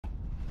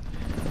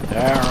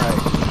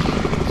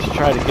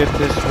try to get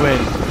this win.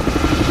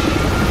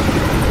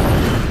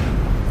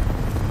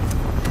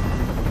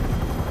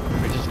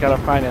 We just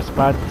gotta find a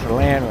spot to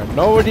land where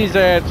nobody's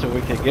at so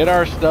we can get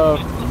our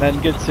stuff and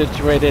then get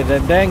situated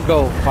and then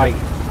go fight.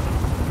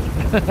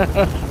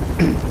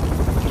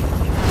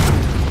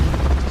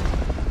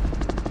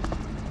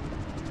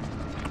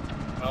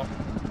 Well,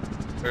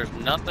 there's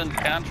nothing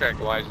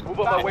contract-wise. Move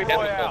on my way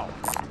out.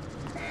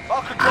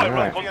 I'll control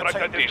Alright.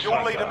 your team.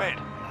 You'll lead them in.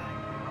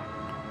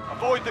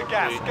 Avoid the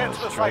gas. Get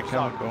to the safe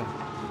zone.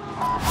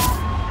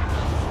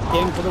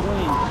 Game for the win.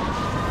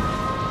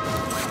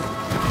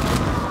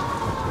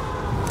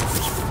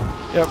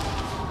 Yep.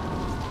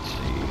 Let's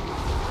see.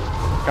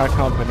 Got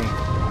company.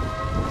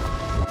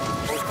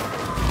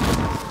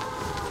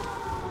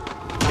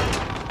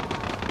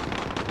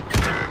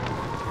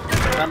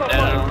 I'm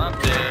down, I'm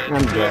dead.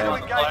 I'm dead.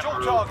 Engage all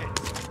targets.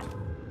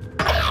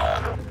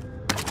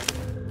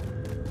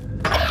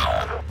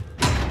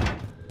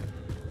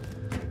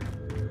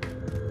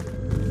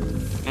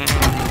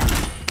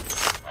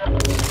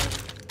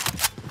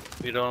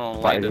 We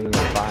don't like Fighting the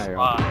fire.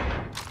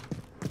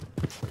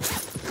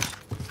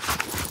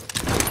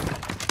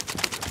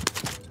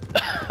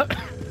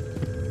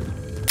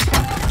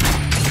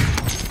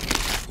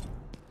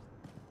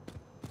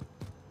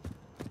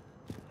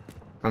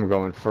 I'm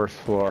going first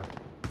floor.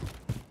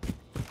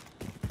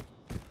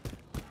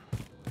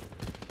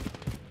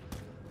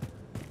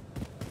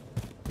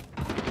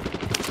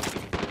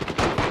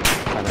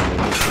 I don't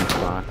know these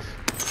box.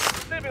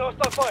 Leave me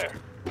hostile fire.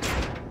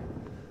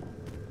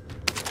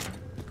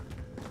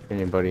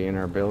 Anybody in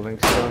our building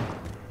still?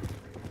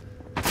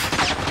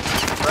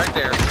 Right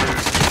there.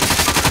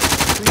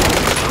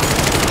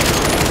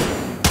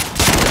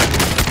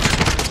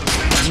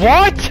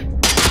 What?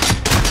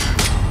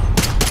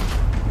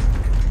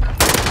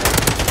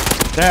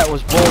 That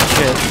was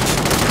bullshit.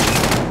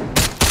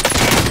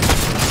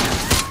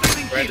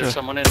 Right, there's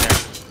someone in there.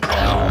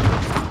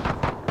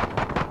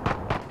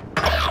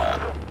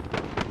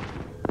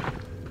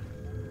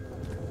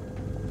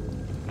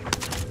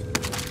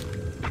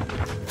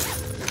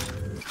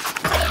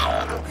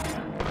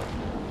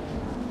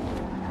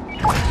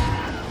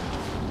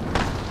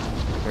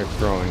 They're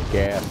throwing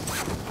gas.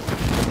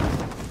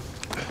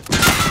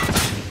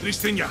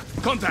 Listinia,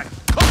 contact!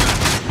 Oh,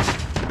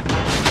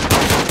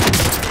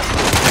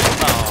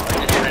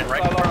 I just ran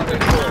right past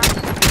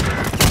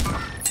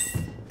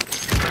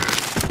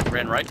him.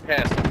 Ran right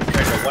past him.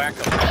 Tried to whack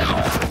him.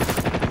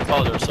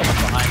 Oh, there was someone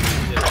behind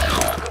me.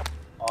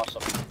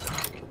 Awesome.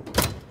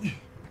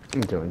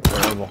 I'm doing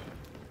terrible.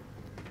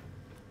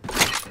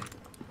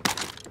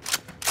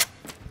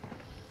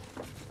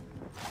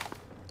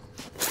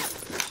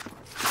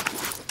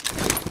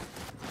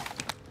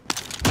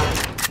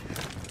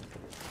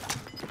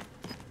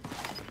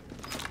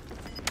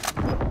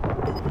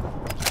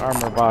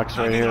 Armor box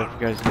right here if you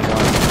guys need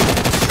one.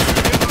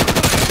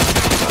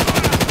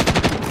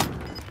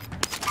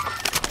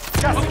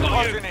 Gas is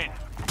closing in.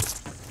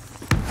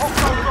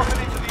 Hostile dropping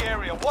into the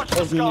area. Watch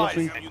the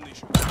skies.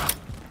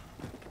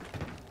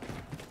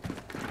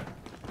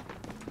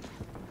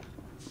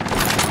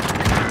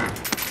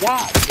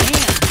 God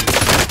damn!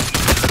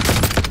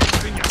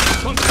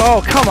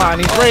 Oh, come on,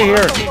 he's right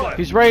here.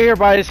 He's right here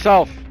by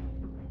himself.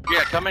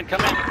 Yeah, come in,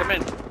 come in, come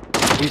in.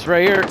 He's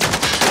right here.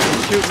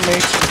 He's shooting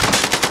me.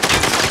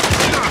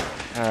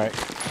 Alright.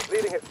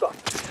 Leading it stuck.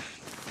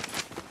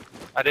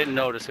 I didn't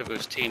notice if it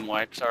was team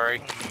wipe,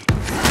 sorry.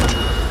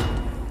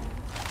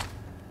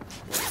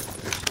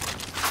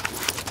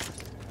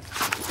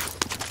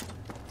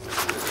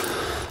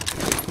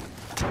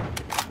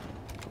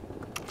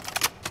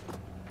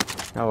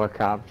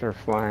 Helicopter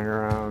flying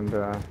around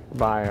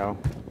bio.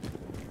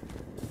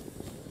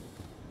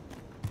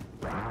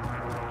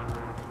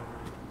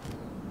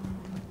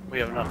 We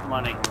have enough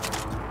money.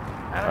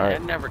 I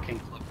Alright. never can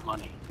collect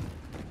money.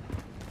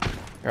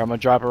 Here, I'm gonna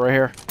drop it right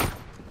here.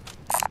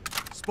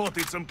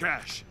 Spotted some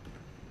cash.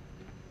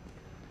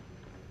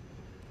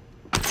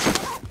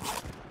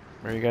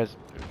 Where are you guys?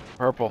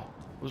 Purple.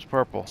 Who's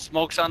purple?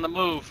 Smoke's on the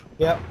move.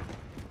 Yep.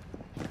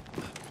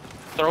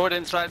 Throw it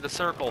inside the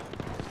circle.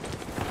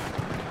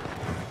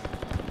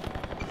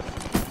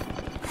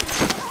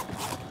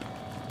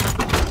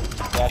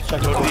 Yeah,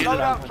 check it Go to the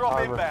out. Loadout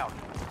drop inbound.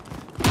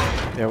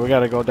 Yeah, we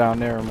gotta go down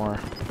there more.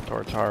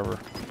 Towards harbor.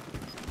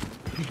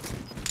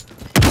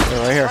 Yeah,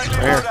 right here. Friendly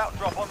Right here. loadout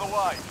drop on the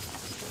way.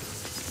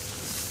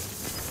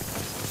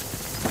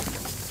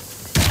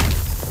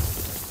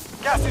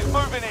 Gas is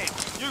moving in.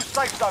 New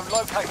safe zone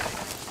located.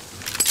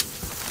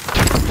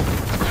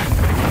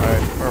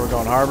 Alright, where are we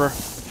going? Harbor?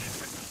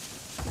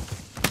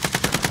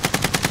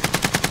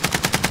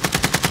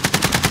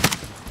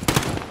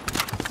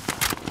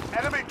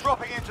 Enemy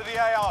dropping into the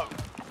AO.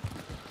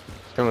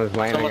 Someone's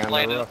landing on the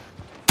landed. roof.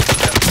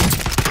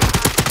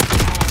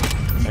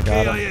 I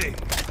got him. KIA.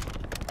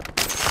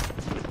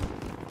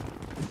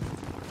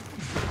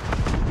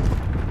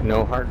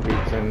 No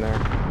heartbeats in there.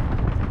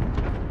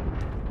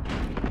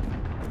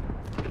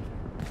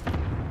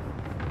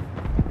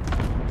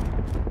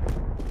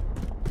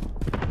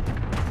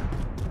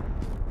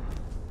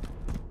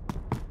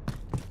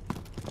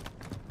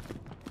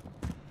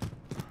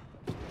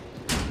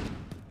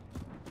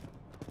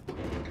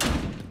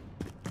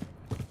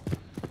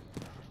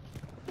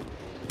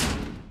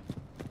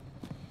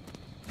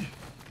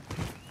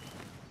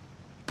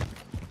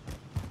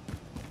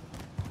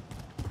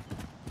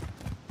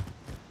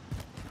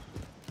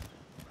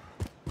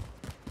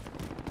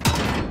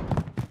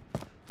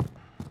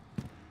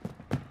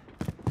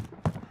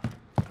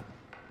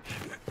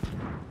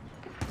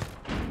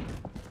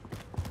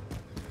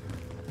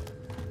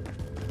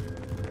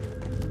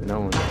 No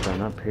one's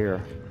been up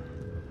here.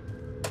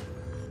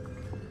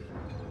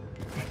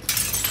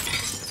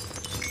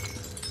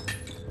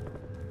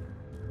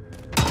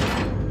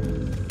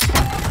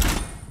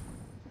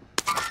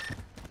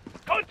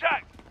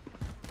 Contact!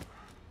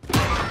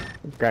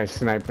 Guy's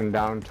sniping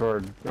down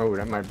toward. Oh,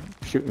 that might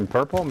shooting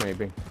purple.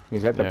 Maybe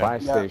he's at the buy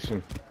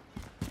station.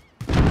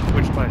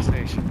 Which buy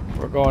station?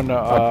 We're going to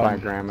Up by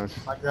Grandma's.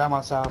 My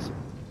grandma's house.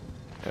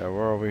 yeah,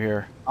 we're over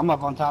here. I'm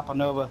up on top of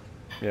Nova.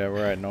 Yeah,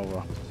 we're at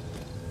Nova.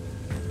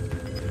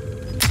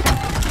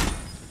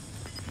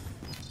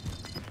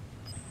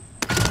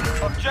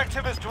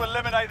 Objective is to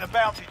eliminate the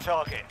bounty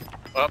target.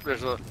 Oh,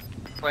 there's a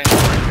plane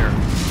right here.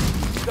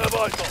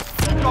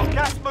 We've got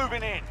gas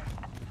moving in.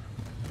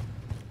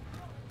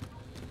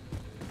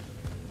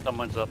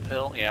 Someone's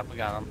uphill. Yeah, we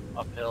got him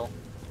uphill.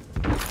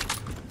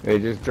 They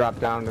just dropped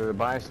down to the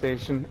buy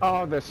station.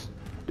 Oh, this.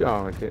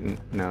 Oh, it didn't.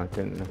 No, it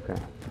didn't. Okay.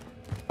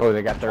 Oh,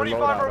 they got their 25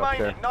 loadout up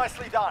there. remaining.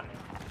 Nicely done.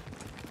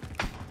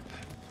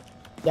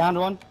 Downed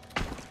one.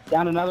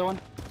 Downed another one.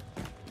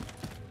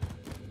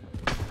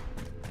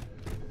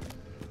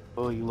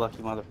 Oh, you lucky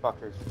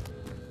motherfuckers.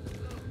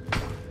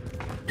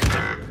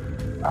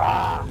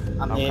 Ah,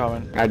 I'm hit.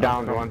 coming. I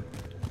downed one.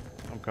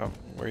 I'm coming.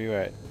 Where you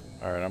at?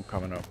 All right, I'm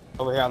coming up.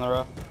 Over here on the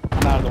row.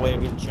 I'm out of the way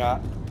of getting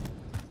shot.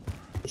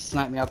 He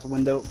sniped me out the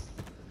window.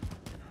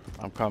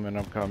 I'm coming.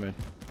 I'm coming.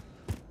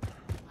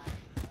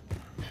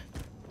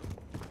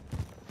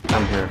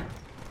 I'm here.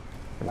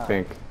 I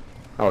think.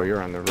 Oh,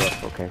 you're on the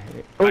roof. Okay.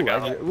 Oh, I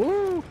got it.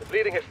 Woo!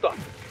 Bleeding has stopped.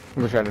 I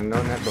wish I'd have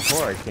known that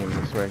before I came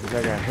this way, because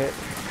I got hit.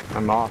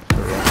 I'm off.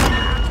 So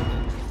yeah.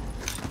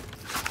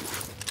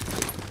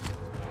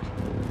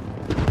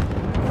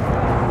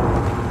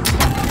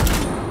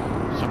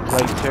 Some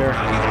plates here.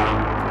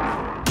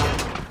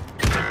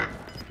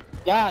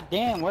 God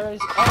damn, where is?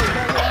 Oh, he's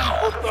right there.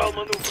 Hostile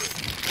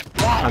maneuver.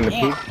 God On the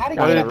damn, peak? how did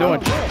What you are get they doing?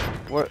 over there?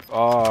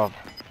 What?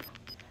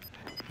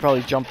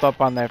 Probably jumped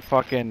up on that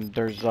fucking.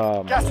 There's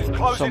Gas is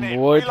closing some in.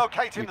 wood.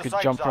 Relocating You the could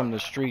safe jump zone. from the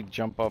street,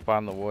 jump up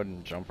on the wood,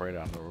 and jump right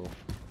on the roof.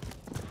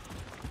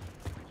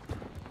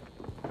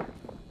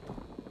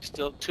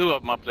 Still two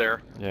of them up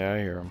there. Yeah, I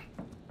hear him.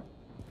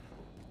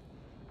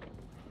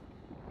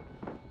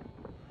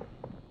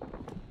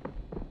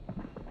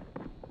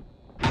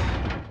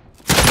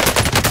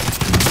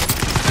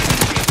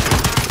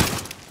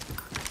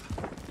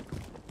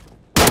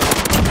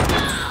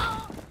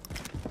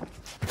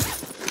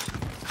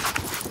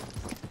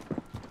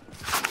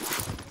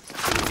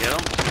 Get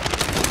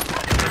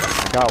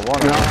them? Got one.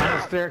 No, on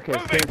the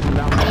staircase. Came from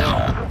down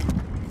below.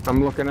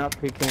 I'm looking up.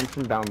 He came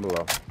from down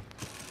below.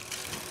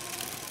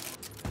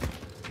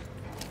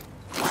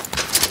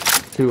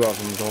 Two of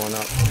them going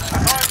up.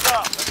 Time's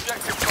up.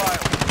 Objective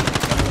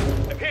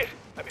failed. I'm hit.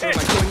 I'm hit. Am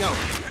I going out?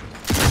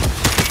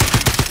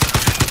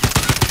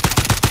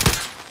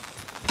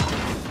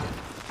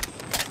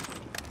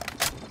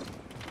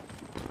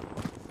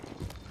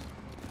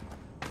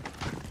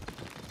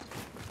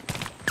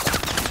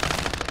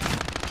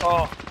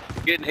 Oh,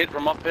 getting hit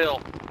from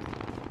uphill.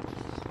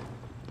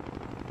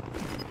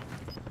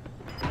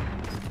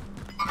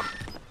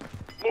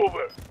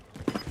 Mover.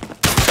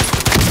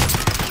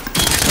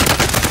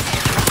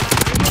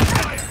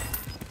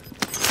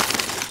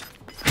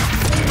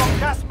 We've got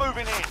gas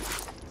moving in.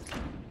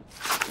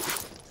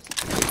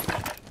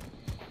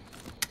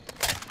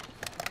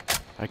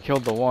 I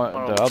killed the one,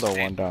 Oh, the other shit.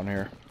 one down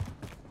here.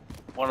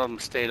 One of them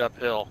stayed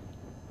uphill.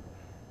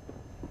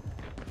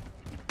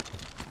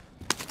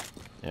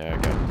 Yeah,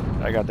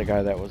 I got the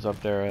guy that was up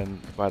there and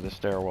by the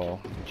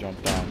stairwell.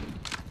 Jumped down.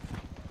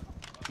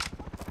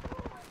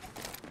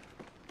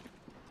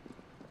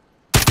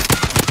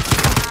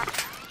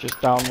 Just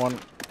down one.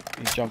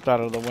 He jumped out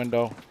of the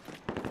window.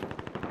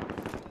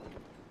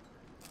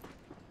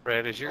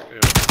 Brad, is your...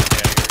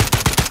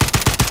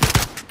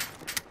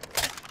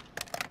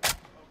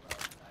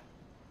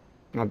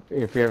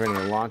 If you have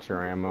any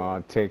launcher ammo,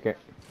 I'll take it.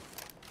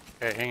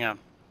 Okay, hang on.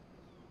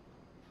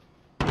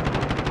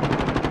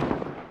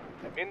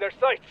 In their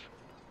sights.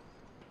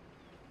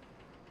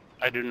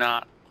 I do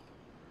not.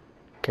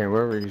 Okay,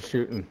 where were you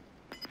shooting?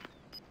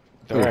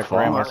 They're at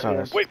Grandma's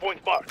house.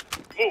 Waypoint marked.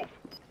 Move.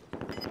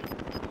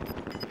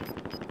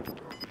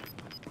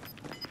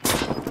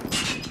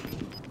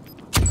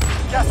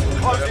 Gas is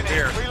closing in.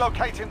 here.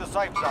 Relocating the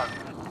safe zone.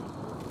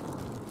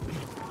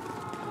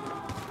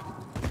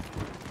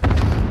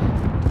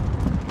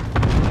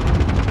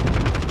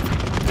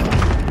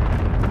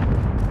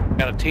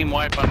 Got a team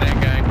wipe on that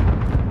guy.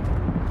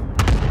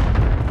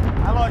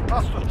 Allied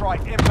cluster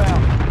strike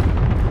inbound.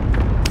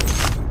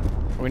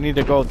 We need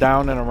to go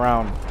down and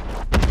around.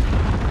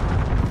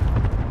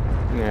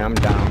 Yeah, I'm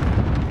down.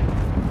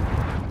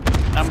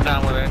 I'm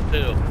down with that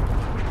too.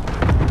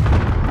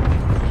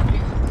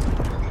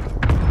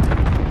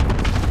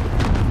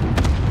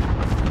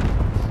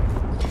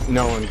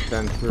 No one's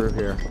been through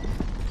here.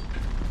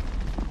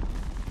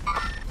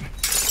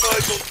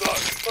 Eyes on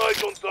target.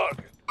 Eyes on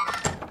target.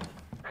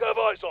 Have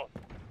eyes on.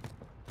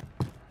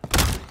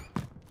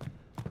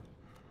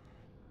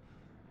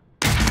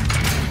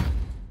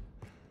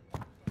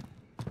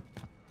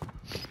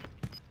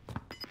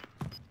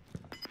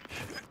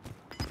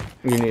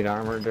 You need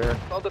armor, Derek?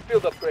 On the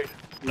field upgrade.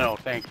 No,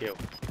 thank you.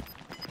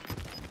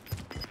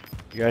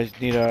 You guys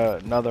need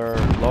another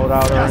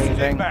loadout or Gas is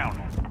anything?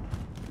 inbound.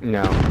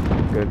 No.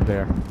 Good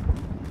there.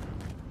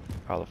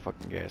 Oh, the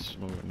fucking gas is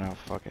moving now.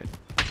 Fuck it.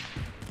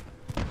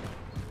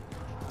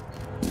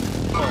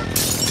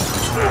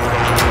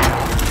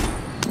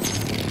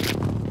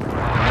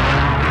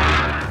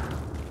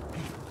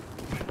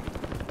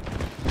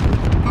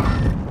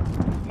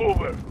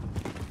 Mover.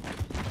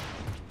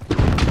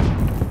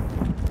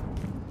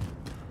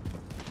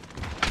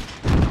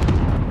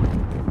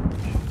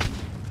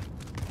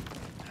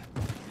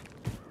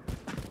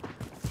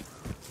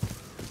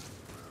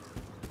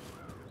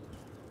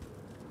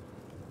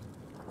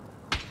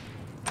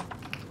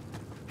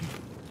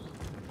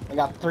 I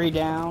got 3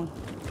 down.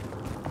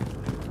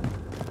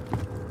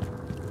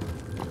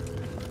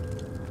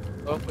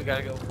 Oh, we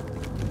gotta go.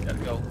 Gotta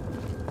go.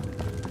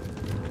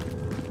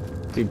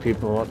 See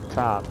people up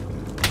top.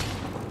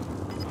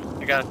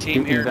 I got a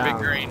team Shoot here in them Big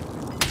down. Green.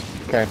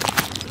 Okay.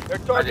 They're I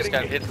just targeting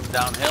got you. hit from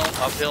downhill,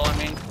 uphill, I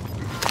mean.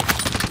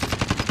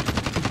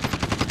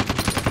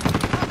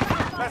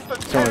 Less than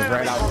 10 Someone's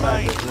right enemies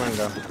outside remain. this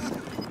window.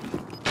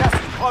 Gas is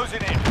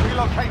closing in.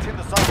 Relocating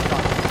the zone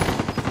zone.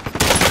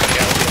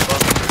 Yeah, we'll be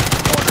above the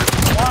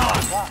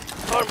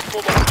Arm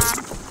full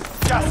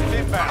up. Gas is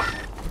inbound.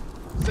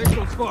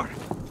 Section's far.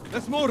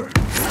 Let's motor.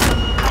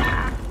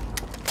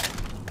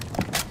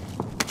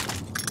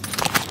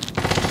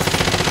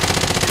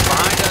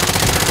 behind us,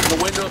 in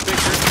the window,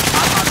 Victor.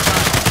 I'm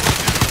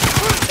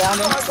outside. Down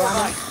him, Five down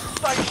remain. him.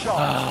 Stay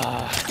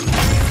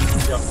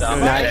sharp. Jump down.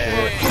 Nice.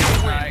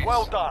 Hey, nice.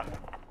 Well done.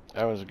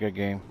 That was a good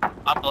game.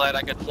 I'm glad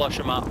I could flush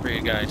them out for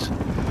you guys.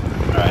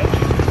 Alright.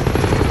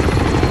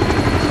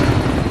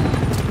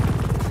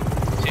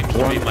 Seems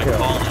to be my kill.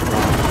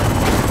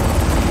 calling.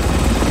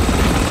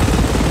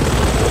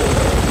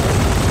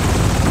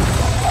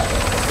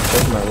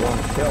 That's my one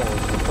kill.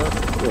 Was the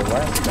first kill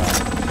last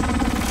time.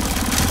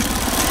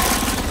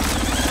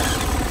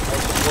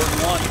 That's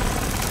important one.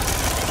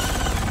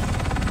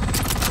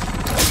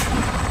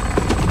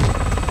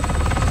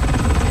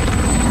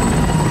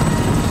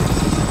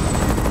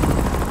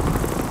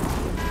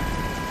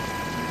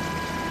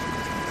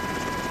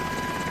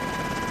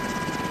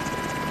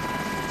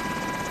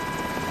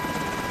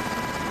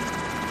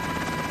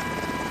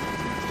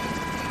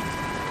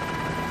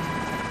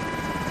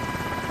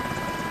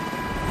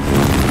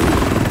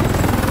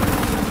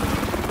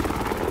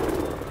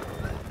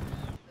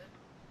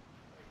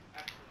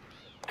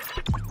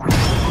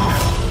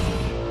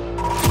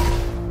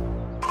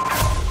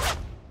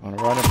 Want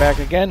to run it back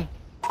again?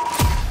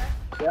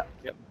 Yep.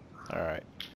 Yep. All right.